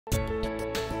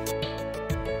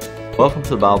Welcome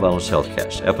to the BioBalance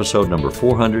Healthcast, episode number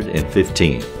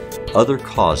 415, Other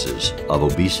Causes of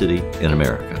Obesity in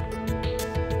America.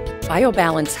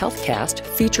 BioBalance Healthcast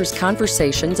features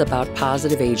conversations about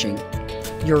positive aging.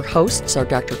 Your hosts are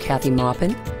Dr. Kathy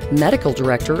Maupin, Medical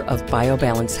Director of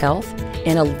BioBalance Health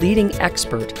and a leading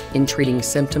expert in treating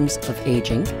symptoms of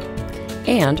aging,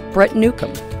 and Brett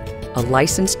Newcomb, a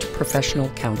licensed professional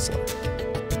counselor.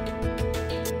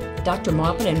 Dr.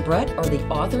 Maupin and Brett are the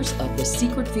authors of The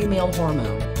Secret Female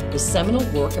Hormone, the seminal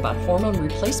work about hormone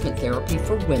replacement therapy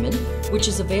for women, which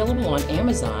is available on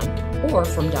Amazon or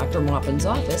from Dr. Maupin's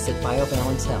office at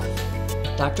BioBalance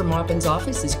Health. Dr. Maupin's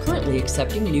office is currently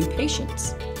accepting new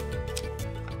patients.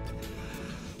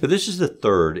 So this is the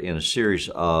third in a series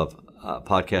of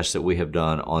podcasts that we have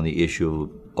done on the issue of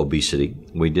obesity.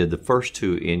 We did the first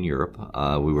two in Europe.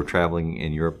 We were traveling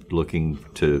in Europe looking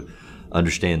to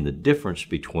understand the difference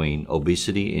between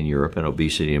obesity in Europe and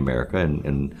obesity in America,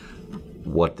 and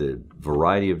what the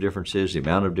variety of difference is, the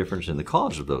amount of difference, and the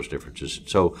cause of those differences.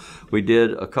 So we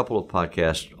did a couple of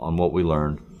podcasts on what we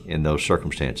learned in those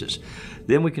circumstances.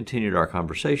 Then we continued our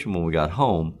conversation when we got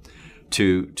home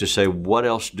to say, what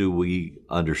else do we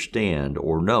understand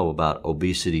or know about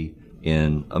obesity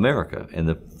in America? And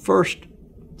the first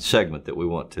segment that we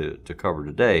want to cover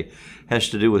today has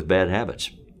to do with bad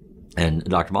habits. And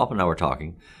Dr. Maupin and I were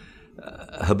talking.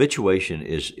 Habituation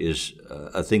is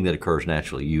a thing that occurs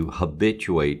naturally. You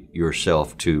habituate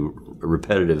yourself to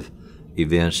repetitive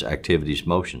events, activities,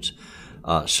 motions.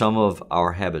 Some of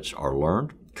our habits are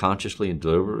learned consciously and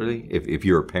deliberately. If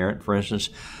you're a parent, for instance,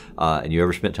 and you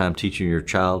ever spent time teaching your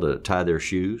child to tie their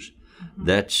shoes,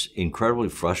 that's incredibly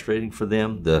frustrating for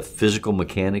them. The physical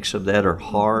mechanics of that are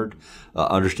hard.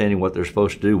 Understanding what they're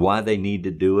supposed to do, why they need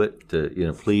to do it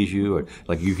to please you, or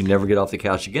like you can never get off the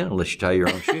couch again unless you tie your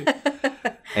own shoe.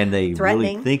 And they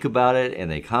really think about it,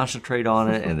 and they concentrate on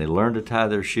it, and they learn to tie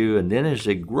their shoe. And then as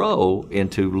they grow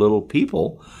into little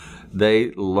people,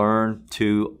 they learn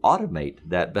to automate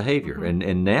that behavior.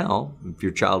 And now, if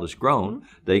your child is grown,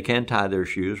 they can tie their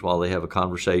shoes while they have a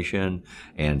conversation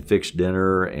and fix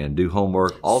dinner and do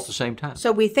homework all at the same time.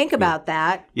 So we think about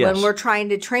that when we're trying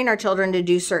to train our children to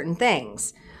do certain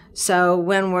things. So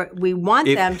when we want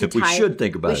them to tie, we should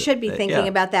think about it. We should be thinking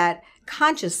about that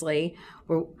consciously.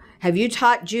 Have you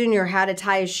taught Junior how to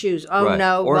tie his shoes? Oh,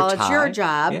 no. Or it's your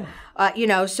job. Yeah.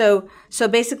 So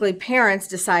basically parents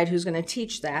decide who's going to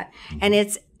teach that. And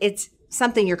it's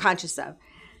something you're conscious of.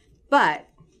 But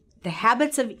the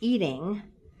habits of eating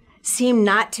seem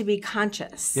not to be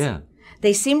conscious. Yeah.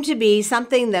 They seem to be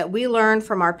something that we learned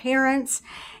from our parents.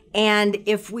 And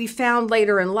if we found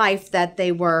later in life that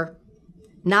they were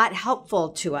not helpful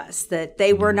to us, that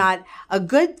they were not a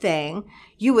good thing,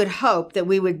 you would hope that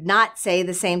we would not say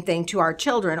the same thing to our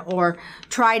children or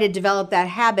try to develop that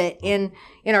habit in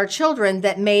our children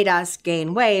that made us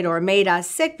gain weight or made us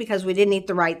sick because we didn't eat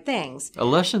the right things. A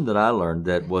lesson that I learned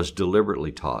that was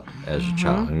deliberately taught as a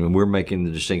child, and we're making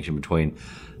the distinction between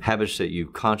habits that you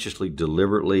consciously,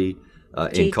 deliberately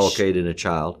inculcate in a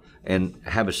child and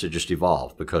habits that just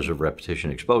evolve because of repetition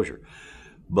exposure.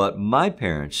 But my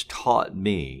parents taught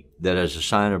me that as a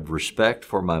sign of respect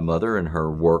for my mother and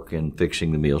her work in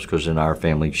fixing the meals, because in our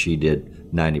family she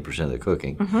did 90% of the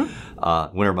cooking.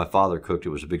 Whenever my father cooked, it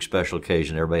was a big special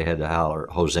occasion. Everybody had to holler,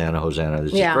 Hosanna, Hosanna,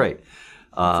 this is great.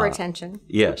 For attention.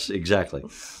 Yes, exactly.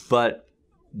 But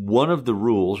one of the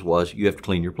rules was you have to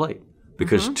clean your plate.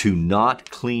 Because to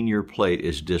not clean your plate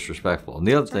is disrespectful. And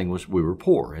the other thing was we were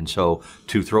poor, and so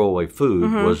to throw away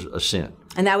food was a sin.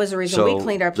 And that was the reason we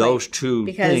cleaned our plate. Those two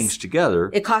things together.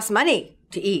 It costs money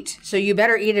to eat, so you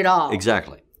better eat it all.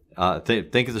 Exactly.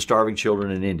 Think of the starving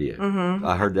children in India.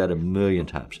 I heard that a million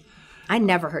times. I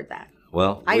never heard that.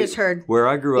 Well, I just heard where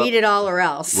I grew up, eat it all or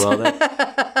else. Well,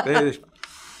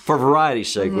 for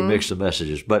variety's sake, we mix the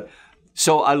messages. But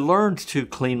so I learned to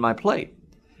clean my plate.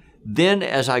 Then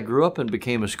as I grew up and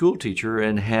became a school teacher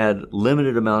and had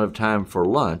limited amount of time for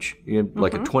lunch,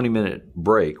 like a 20-minute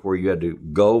break where you had to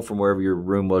go from wherever your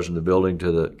room was in the building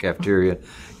to the cafeteria,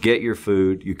 get your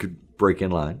food, you could break in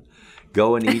line,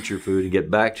 go and eat your food and get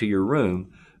back to your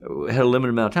room, had a limited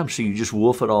amount of time, so you just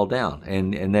wolf it all down.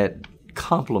 And that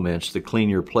complements the clean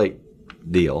your plate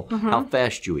deal, how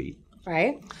fast you eat,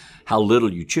 right? How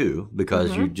little you chew,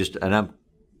 because you just, and I'm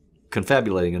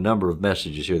confabulating a number of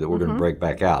messages here that we're going to break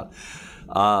back out.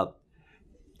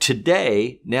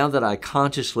 Today, now that I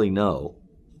consciously know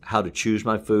how to choose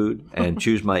my food and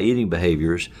choose my eating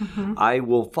behaviors, I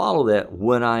will follow that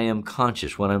when I am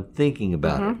conscious, when I'm thinking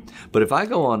about it. But if I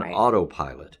go on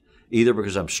autopilot, either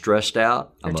because I'm stressed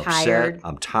out, I'm upset,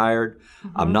 I'm tired,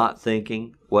 I'm not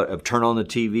thinking, turn on the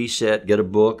TV set, get a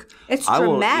book. It's I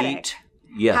dramatic. will eat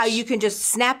Yes. How you can just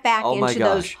snap back Oh, my into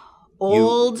those gosh.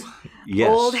 old Yes.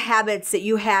 old habits that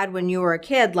you had when you were a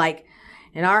kid. Like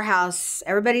in our house,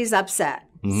 everybody's upset.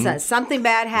 So something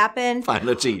bad happened. Fine,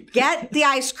 let's eat. Get the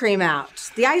ice cream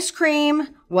out. The ice cream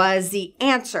was the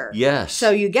answer. Yes. So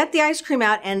you get the ice cream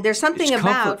out, and there's something It's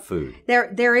about comfort food.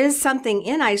 There is something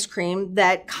in ice cream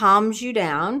that calms you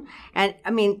down, and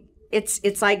I mean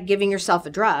it's like giving yourself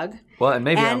a drug. Well, and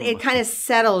maybe it kind of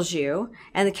settles you,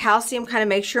 and the calcium kind of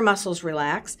makes your muscles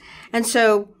relax, and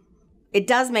so it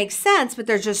does make sense. But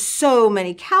there's just so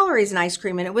many calories in ice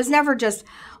cream, and it was never just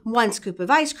one scoop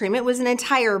of ice cream. It was an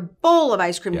entire bowl of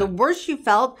ice cream. Yeah. The worse you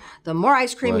felt, the more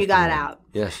ice cream you got out.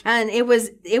 Yes. And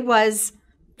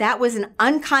that was an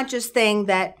unconscious thing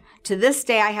that to this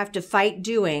day I have to fight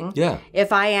doing. Yeah.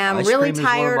 If I am Ice really cream is one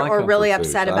of tired my or really comfort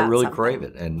upset foods. about I really something. crave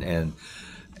it,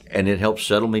 and it helps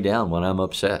settle me down when I'm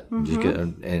upset.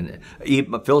 And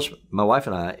Phyllis, my wife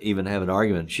and I even have an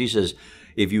argument. She says,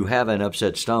 if you have an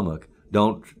upset stomach,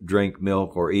 don't drink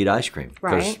milk or eat ice cream. 'Cause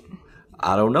Right.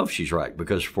 I don't know if she's right,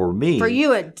 because for me, For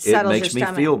you, it settles makes your me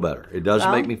stomach. feel better. It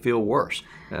doesn't make me feel worse.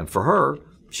 And for her,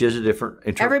 she has a different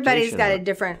interpretation. Everybody's got of a it.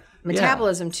 different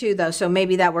metabolism too, though. So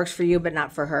maybe that works for you, but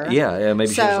not for her. Yeah,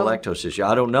 maybe she has a So- lactose issue.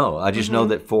 I don't know. I just know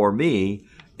that for me,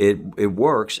 it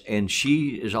works, and she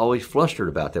is always flustered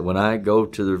about that. When I go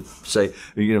to say,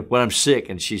 when I'm sick,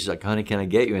 and she's like, "Honey, can I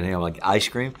get you anything?" I'm like, "Ice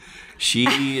cream."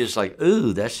 She is like,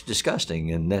 "Ooh, that's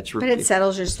disgusting," and that's. But it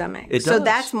settles your stomach. It So does.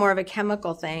 that's more of a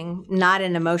chemical thing, not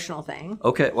an emotional thing.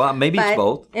 Okay, well, maybe it's But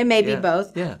both. It may Yeah, be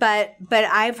both. Yeah. But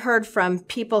I've heard from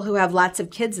people who have lots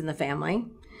of kids in the family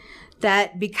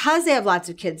that because they have lots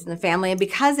of kids in the family and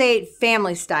because they ate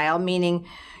family style, meaning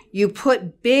you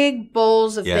put big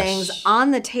bowls of Yes. things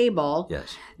on the table,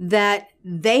 Yes. that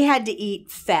they had to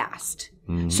eat fast.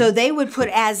 So they would put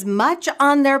as much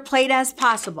on their plate as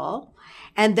possible,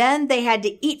 and then they had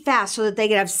to eat fast so that they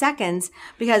could have seconds,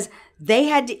 because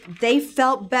they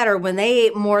felt better when they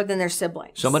ate more than their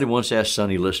siblings. Somebody once asked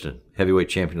Sonny Liston, heavyweight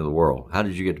champion of the world, "How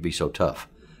did you get to be so tough?"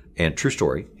 And true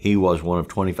story, he was one of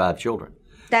 25 children.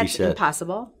 That's he said,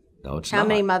 impossible. No, it's How not.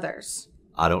 many mothers?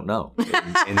 I don't know.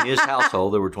 In his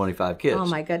household, there were 25 kids. Oh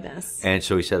my goodness. And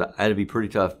so he said, I had to be pretty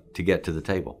tough to get to the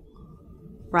table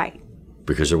Right.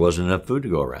 because there wasn't enough food to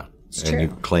go around. It's and true. you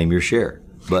claim your share.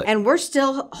 But And we're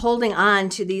still holding on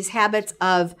to these habits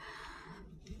of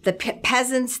the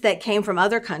peasants that came from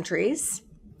other countries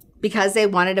because they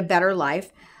wanted a better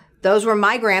life. Those were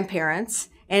my grandparents.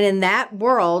 And in that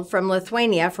world, from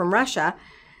Lithuania, from Russia,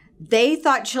 they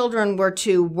thought children were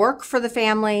to work for the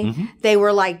family. They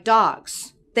were like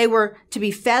dogs. They were to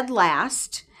be fed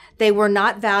last. They were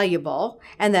not valuable.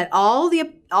 And that all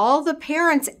the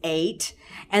parents ate,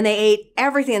 and they ate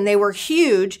everything, and they were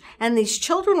huge, and these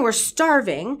children were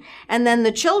starving, and then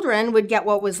the children would get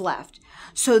what was left.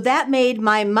 So that made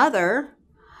my mother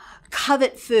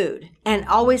covet food and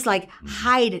always like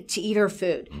hide to eat her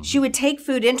food. She would take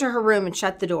food into her room and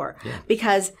shut the door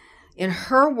because in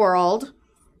her world,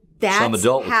 that's some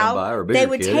adult would how come by or a bigger they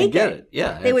would kid take and get it.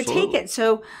 Yeah, they would take absolutely. it.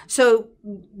 So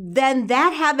then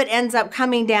that habit ends up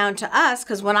coming down to us,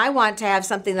 because when I want to have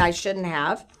something that I shouldn't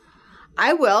have,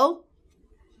 I will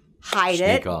hide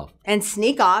Sneak it off. and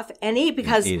sneak off and eat,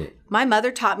 because eat it. my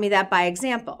mother taught me that by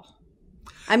example.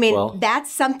 I mean, Well-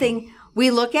 that's something we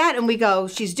look at and we go,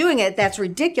 she's doing it. That's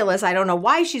ridiculous. I don't know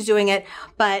why she's doing it,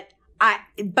 but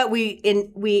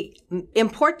we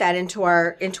import that into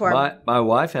our my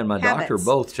wife and my doctor habits.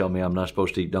 both tell me I'm not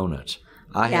supposed to eat donuts.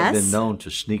 I have Yes. been known to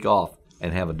sneak off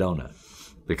and have a donut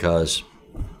because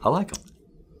I like them.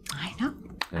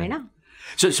 I know.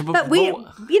 So But we,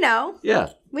 yeah,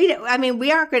 we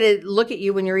aren't going to look at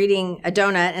you when you're eating a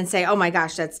donut and say, "Oh my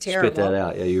gosh, that's terrible." spit that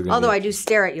out. Yeah, you're gonna. Although I do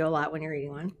stare at you a lot when you're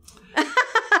eating one.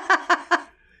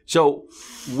 So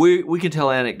we can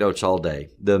tell anecdotes all day.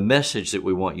 The message that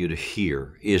we want you to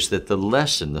hear is that the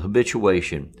lesson, the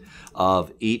habituation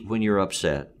of eat when you're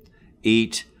upset,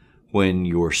 eat when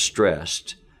you're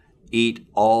stressed, eat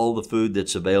all the food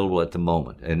that's available at the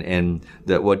moment. And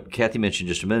that what Kathy mentioned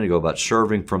just a minute ago about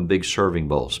serving from big serving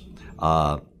bowls.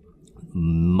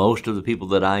 Most of the people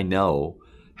that I know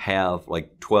have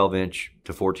like 12-inch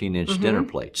to 14-inch dinner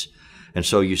plates. And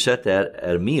so you set that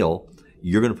at a meal,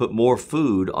 you're going to put more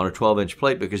food on a 12-inch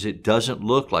plate because it doesn't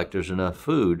look like there's enough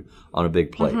food on a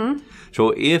big plate.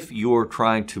 So if you're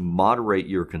trying to moderate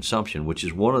your consumption, which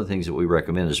is one of the things that we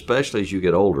recommend, especially as you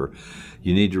get older,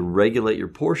 you need to regulate your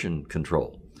portion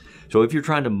control. So if you're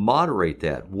trying to moderate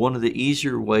that, one of the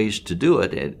easier ways to do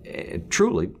it, and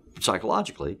truly,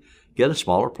 psychologically, get a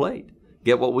smaller plate.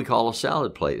 Get what we call a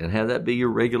salad plate and have that be your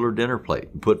regular dinner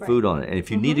plate. Put food on it. And if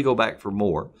you need to go back for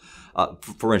more,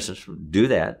 for instance, do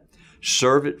that.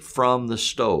 Serve it from the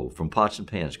stove, from pots and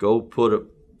pans. Go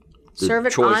put serve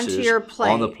it onto your plate.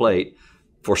 On the plate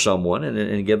for someone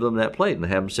and give them that plate and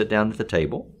have them sit down at the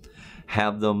table.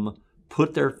 Have them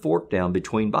put their fork down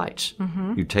between bites.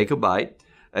 Mm-hmm. You take a bite.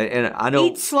 And I know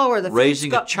eat slower.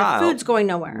 Raising a child, the food's going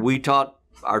nowhere. We taught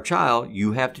our child,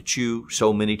 you have to chew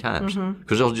so many times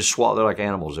because they'll just swallow. They're like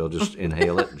animals. They'll just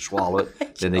inhale it and swallow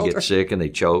it. Then they get sick and they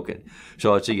choke. And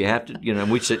so you have to,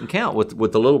 and we sit and count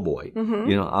with the little boy.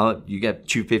 Mm-hmm. You got to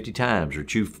chew 50 times or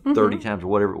chew 30 times or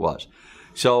whatever it was.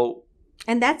 So.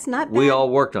 And that's not bad. We all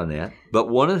worked on that. But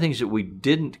one of the things that we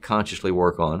didn't consciously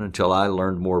work on until I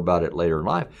learned more about it later in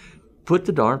life, put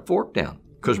the darn fork down.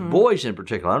 Because boys in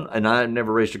particular, and I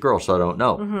never raised a girl, so I don't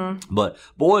know, but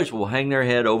boys will hang their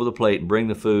head over the plate and bring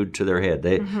the food to their head.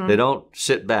 They don't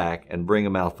sit back and bring a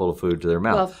mouthful of food to their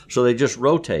mouth. Well, so they just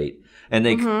rotate, and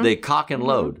they cock and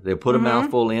load. They put a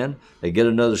mouthful in, they get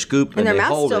another scoop, and their they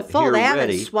mouth's hold still it full. here They haven't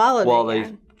ready swallowed while it they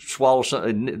yet. swallow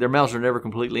something. Their mouths are never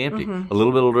completely empty. A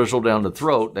little bit will drizzle down the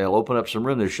throat. They'll open up some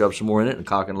room. They shove some more in it and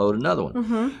cock and load another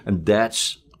one. And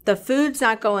that's... The food's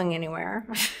not going anywhere.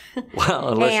 Well,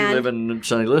 unless you live in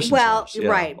Sonny Liston's house. Yeah.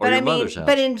 Right. Or your mother's house.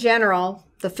 But in general,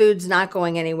 the food's not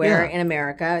going anywhere in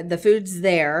America. The food's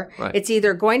there. Right. It's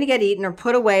either going to get eaten or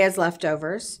put away as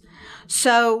leftovers.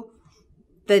 So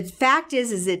the fact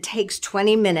is it takes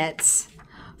 20 minutes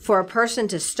for a person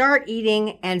to start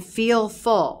eating and feel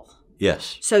full.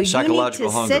 Yes. So you need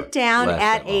to sit down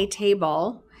at a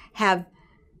table,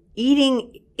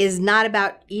 eating is not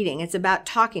about eating. It's about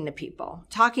talking to people,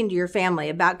 talking to your family,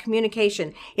 about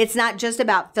communication. It's not just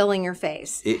about filling your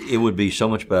face. It would be so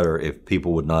much better if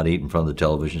people would not eat in front of the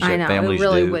television set. I know, Families it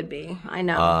really do. would be. I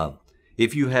know.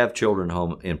 If you have children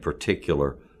home in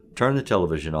particular, turn the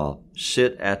television off,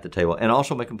 sit at the table, and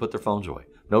also make them put their phones away.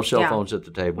 No cell phones at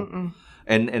the table.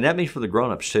 And that means for the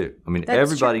grown-ups too. I mean,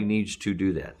 everybody needs to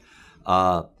do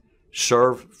that.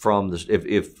 Serve from the...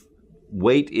 If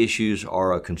weight issues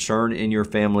are a concern in your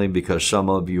family because some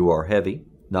of you are heavy,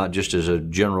 not just as a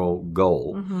general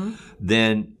goal,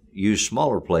 then use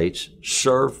smaller plates.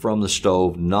 Serve from the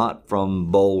stove, not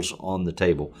from bowls on the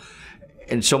table.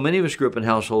 And so many of us grew up in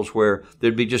households where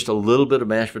there'd be just a little bit of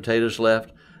mashed potatoes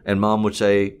left, and Mom would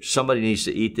say, somebody needs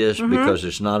to eat this because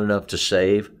it's not enough to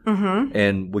save,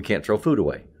 and we can't throw food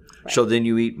away. Right. So then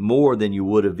you eat more than you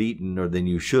would have eaten or than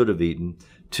you should have eaten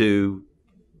to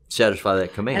satisfy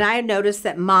that command. And I have noticed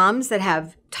that moms that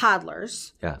have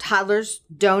toddlers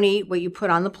don't eat what you put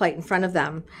on the plate in front of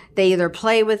them. They either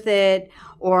play with it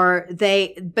or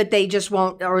they just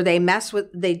won't, or they mess with,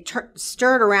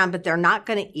 stir it around, but they're not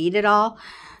going to eat it all.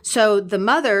 So the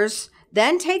mothers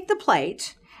then take the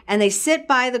plate and they sit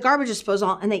by the garbage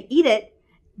disposal and they eat it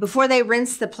before they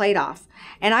rinse the plate off.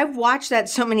 And I've watched that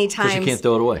so many times. Because you can't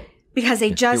throw it away. Because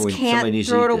they just can't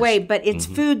throw it away. But it's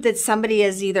food that somebody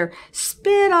has either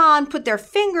spit on, put their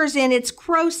fingers in. It's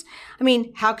gross. I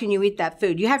mean, how can you eat that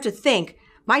food? You have to think,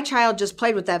 my child just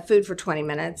played with that food for 20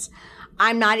 minutes.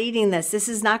 I'm not eating this. This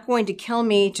is not going to kill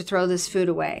me to throw this food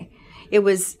away. It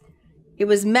was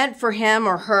meant for him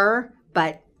or her,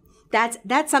 but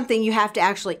that's something you have to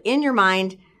actually, in your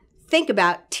mind, think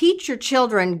about. Teach your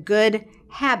children good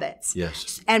habits.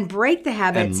 Yes. And break the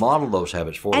habits. And model those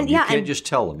habits for them. You can't just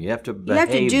tell them. You have to behave. You have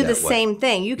to do the way. Same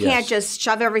thing. You can't just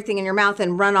shove everything in your mouth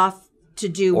and run off to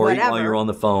do whatever. Or eat while you're on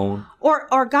the phone.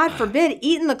 Or God forbid,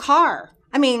 eat in the car.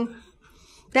 I mean,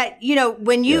 that,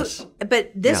 when you,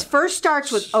 but this first starts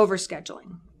with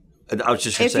overscheduling. I was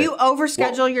just going to say. If you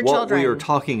overschedule your children, what we are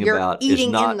talking about is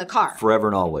not in the car. Forever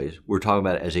and always. We're talking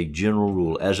about it as a general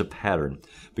rule, as a pattern,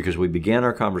 because we began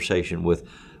our conversation with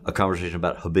a conversation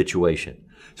about habituation.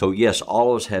 So yes,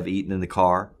 all of us have eaten in the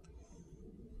car,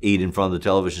 eat in front of the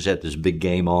television set, this big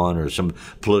game on, or some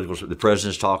political, the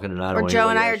president's talking tonight. Or Joe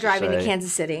and I are driving to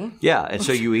Kansas City. Yeah, and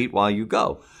so you eat while you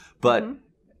go. But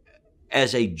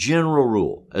as a general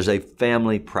rule, as a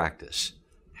family practice,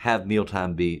 have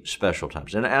mealtime be special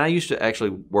times. And I used to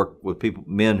actually work with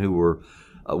men who were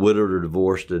widowed or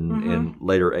divorced in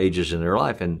later ages in their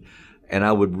life, and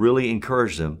I would really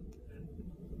encourage them,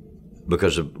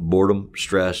 because of boredom,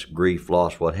 stress, grief,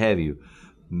 loss, what have you,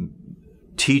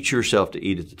 teach yourself to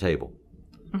eat at the table.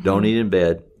 Don't eat in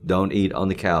bed. Don't eat on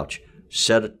the couch.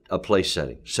 Set a place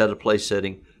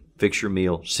setting. Fix your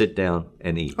meal. Sit down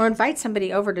and eat. Or invite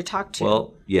somebody over to talk to.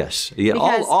 Well, yes. Yeah,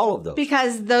 all of those.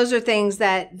 Because those are things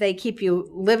that they keep you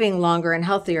living longer and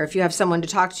healthier if you have someone to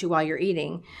talk to while you're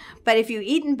eating. But if you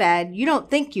eat in bed, you don't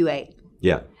think you ate.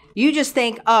 Yeah. You just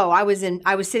think, oh, I was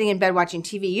sitting in bed watching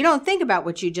TV. You don't think about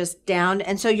what you just downed,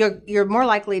 and so you're more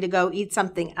likely to go eat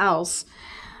something else,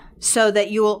 so that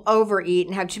you will overeat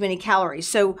and have too many calories.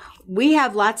 So we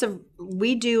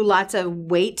do lots of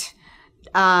weight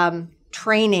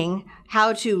training,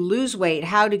 how to lose weight,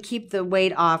 how to keep the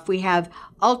weight off. We have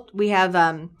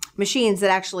machines that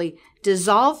actually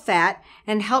dissolve fat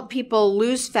and help people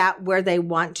lose fat where they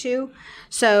want to.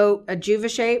 So a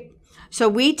JuvaShape. So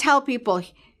we tell people,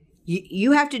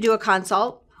 you have to do a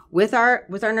consult with our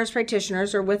nurse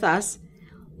practitioners or with us.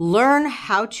 Learn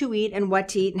how to eat and what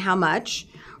to eat and how much.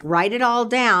 Write it all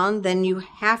down. Then you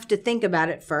have to think about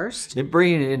it first. And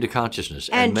bringing it into consciousness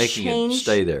and making it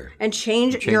stay there. And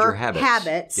change your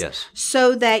habits. Yes.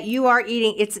 So that you are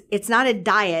eating. It's not a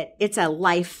diet. It's a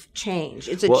life change.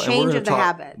 It's a change of the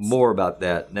habits. More about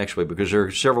that next week, because there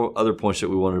are several other points that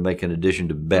we wanted to make in addition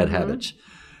to bad habits.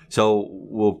 So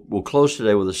we'll close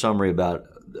today with a summary about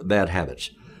bad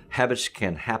habits. Habits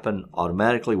can happen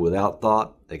automatically without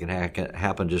thought. They can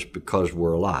happen just because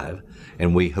we're alive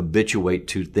and we habituate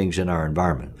to things in our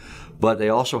environment. But they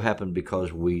also happen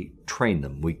because we train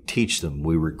them, we teach them,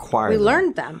 we require them. We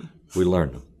learned them. We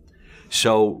learn them.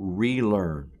 So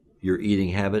relearn your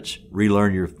eating habits,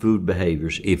 relearn your food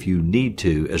behaviors if you need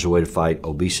to, as a way to fight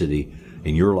obesity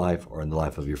in your life or in the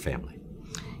life of your family.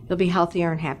 You'll be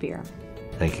healthier and happier.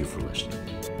 Thank you for listening.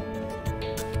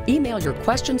 Email your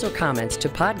questions or comments to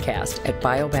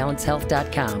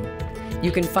podcast@biobalancehealth.com.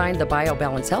 You can find the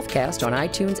BioBalance Healthcast on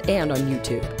iTunes and on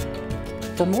YouTube.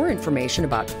 For more information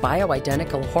about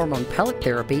bioidentical hormone pellet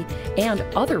therapy and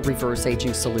other reverse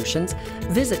aging solutions,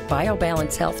 visit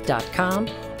biobalancehealth.com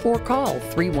or call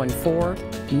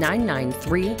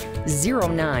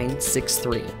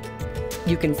 314-993-0963.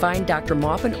 You can find Dr.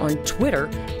 Maupin on Twitter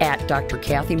 @Dr.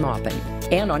 Kathy Maupin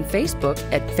and on Facebook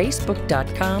at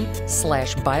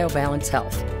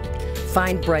facebook.com/biobalancehealth.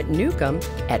 Find Brett Newcomb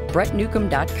at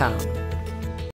brettnewcomb.com.